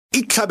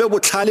Itlhabe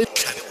Botlhale.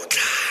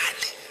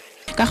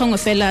 Ka gangwe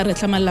fela re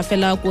tlhamalla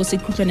fela go se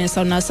Khutlhane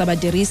sa ona sa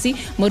badirisi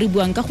mo re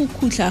buang ka go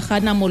Khutlha ga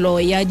namolo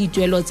ya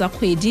dituelo tsa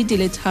kgwedi di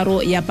le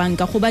tharo ya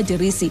banka go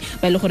badirisi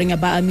ba le goreng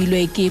ba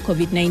amilwe ke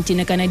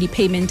COVID-19 kana di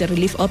payment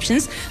relief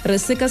options. Re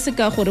seka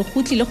gore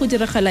go tlile go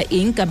diragala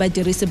eng ka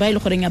badirisi ba le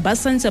goreng ba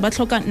santse ba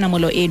tlhoka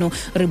namolo eno.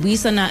 Re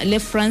buisana le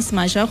France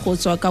Maja go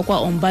tswa ka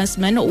kwa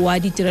ombudsman wa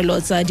ditirelo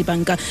tsa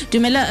dibanka.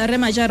 Dumela re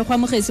Maja re go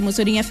amogetse mo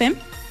Tsweding FM.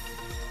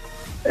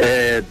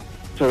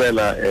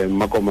 Tswela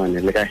makomane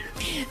le kae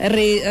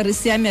re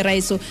siame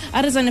raiso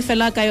a re tsane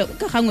fela ka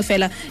gangwe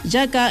fela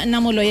jaaka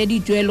namolo ya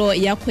dituelo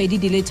ya kgwedi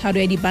di le tharo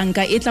ya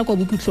dibanka e tla kwa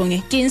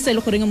bokhutlong ke eng se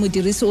le goreng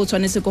modirisi o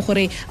tshwanetse go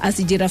gore a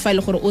se dira fa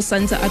le gore o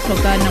santse a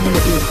tlhoka namolo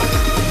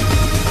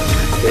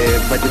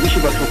badirisi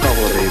ba tlhoka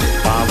gore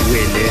ba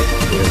buele go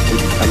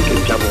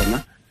dibankeng tsa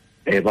bona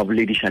ba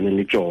boledišane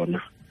le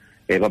tsona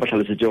ba ba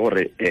tlhalosetse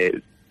gore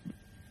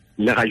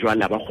le ga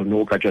jwale ba kgone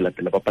go ka tswela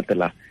pele ba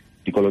patela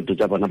dikoloto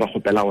tsa bona ba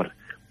gopela gore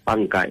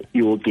banka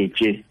e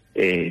oketse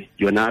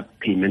yona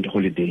payment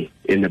holiday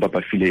ene ba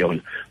file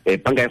yona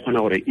banka e kgona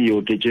gore e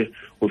oketse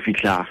go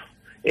fitla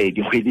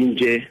dikgweding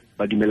tse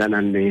ba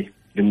dumelanang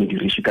le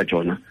modirisi ka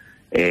tsona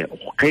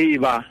ge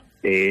ba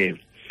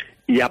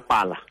ya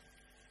pala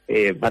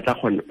ba tla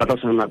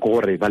tshwana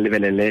go gore ba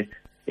lebelele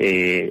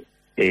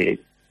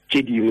tse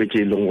dingwe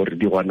tse leng gore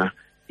di gona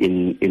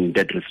in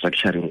debt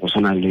restructuring go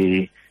swana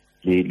le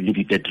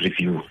di debt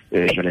review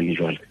jwale le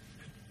jwale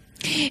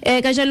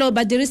ka jalo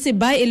badirisi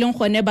ba e leng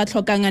gone ba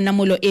tlhokang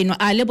namolo eno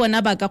a le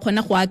bona ba ka kgona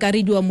go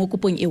akarediwa mo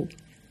kopong eo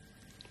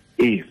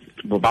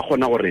ba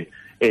kgona gore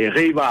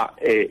ge ba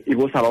e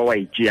bo sa ba wa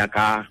itšea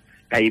ka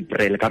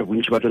April ka re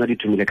bontši ba tsona di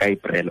thomile ka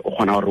April o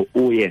kgona gore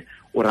o ye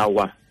o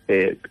rawa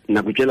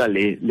nako tsela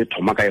le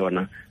thoma ka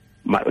yona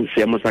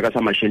seemo sa ka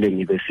sa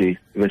mašheleng e be se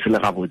le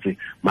gabotse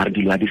mare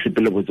dilo a di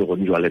sepele botse go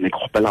njwa le ne ke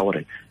kgopela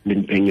gore le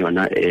mpeng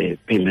yona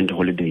payment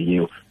holiday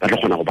eo ba tla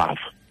kgona go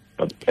bafa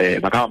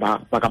ba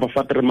ka ba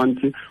fa 3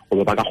 months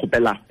o ba ka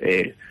gopela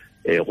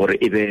gore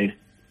e be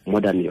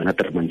more than yona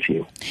 3 months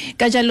eo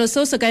ka jalo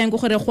seo se ka yang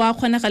go gore go a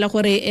kgonagala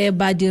gore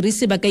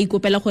badirisi ba ka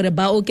ikopela gore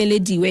ba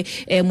okelediwe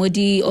mo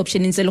di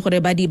options tse le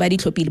gore ba di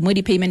tlhopile mo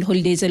di payment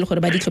holidays tse le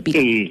gore ba di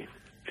tlhopile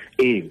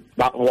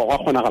ba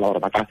kgonagala gore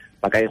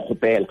ba ka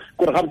ikopela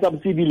gore ga botsa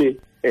botsebile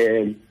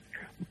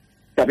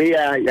tabe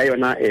ya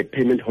yona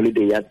payment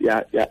holiday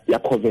ya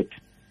COVID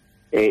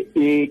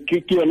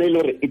ke yone le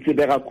gore e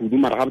tsebega kudu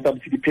mara ga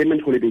botsa di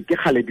payment holiday ke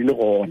gale di le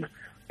gona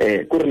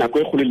gore nako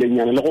e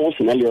golelenyana le go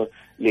sena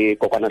le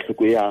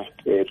kokwanatlhoko ya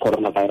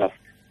coronavirus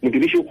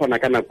modirisi o kgona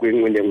ka nako e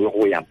nngwe le nngwe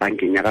go ya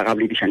bankeng ya ga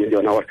boledišane le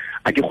yona gore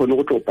a ke kgone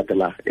go tlo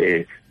patela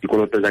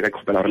dikoloto tsa ka ke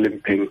kgopela gore le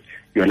mpeng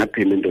yona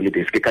payment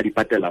holidays ke ka di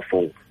patela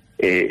for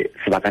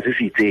sebaka se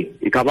se itseng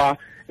e ka ba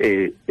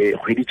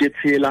kgwedi tse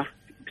tshela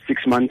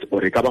 6 months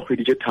or e ka ba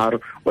kgwedi tse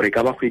tharo or e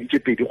ka ba kgwedi tse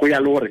pedi go ya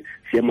le gore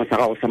seemo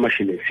sa gago sa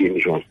mašheleng se eng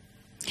jwang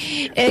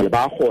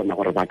ba gona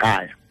gore ba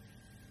kaya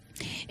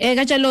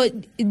ka jalo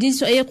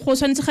go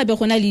tshwanetse gabe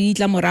go na le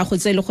ditlamorago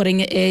tse le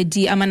goreng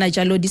di amana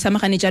jalo di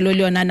samagane jalo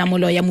le yona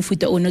namolo ya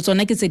mofuta ono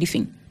tsona ke tse di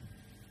feng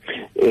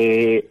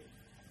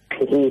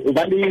go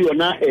ba le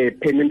yona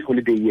payment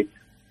holiday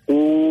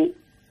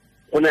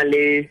go na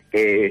le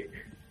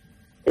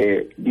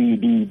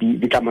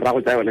ditlamorago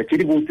tsa yona tse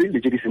di botse le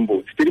tse di seng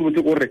botse tse di botse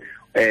gore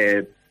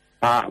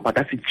ba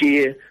ka se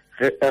tšee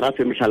ra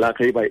se motlhala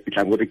ge ba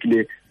tla bo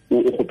rekile o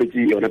gopetse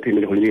yona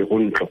payment holiday go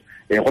ntlo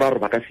go ra gore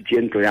ba ka se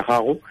tšee ntlo ya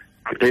gago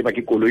ge ba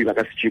ke koloi ba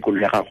ka se tšee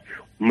koloi ya gago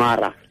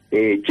mara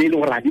tše e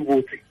leng gore a di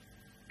botse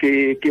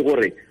ke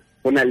gore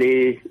go na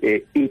le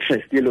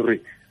interest e le gore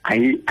a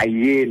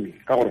eme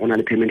ka gore go na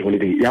le payment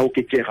holiday ya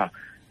oketsega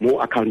mo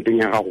accounteng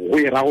ya gago go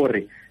e ra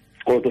gore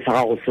sekoloto sa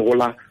gago se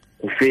gola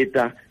go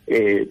feta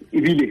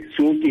ebile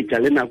se oketša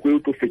le nako e o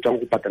tlo fetsang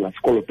go patela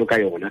sekoloto ka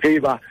yona ge e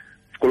ba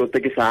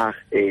sekoloto ke sa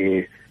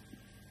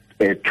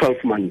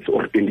 12 months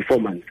or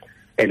 24 months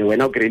and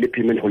wena o kry-ile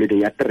payment holiday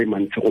ya 3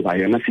 months go ba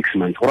yona 6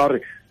 months go ra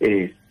gore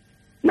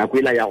nako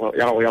ela ya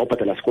go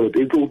patela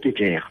sekoloto e tlo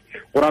oketsega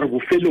go ra gore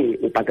bofelong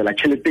o patela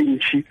tšhelete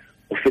ntšhi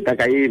go feta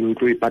ka eno o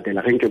tlo e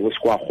patela ge nke bo se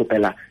go a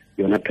gopela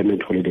yona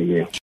payment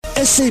holiday eo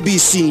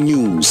SABC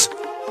News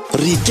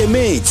re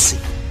ikemetse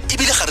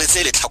ebile ga re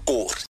tse le tlhakore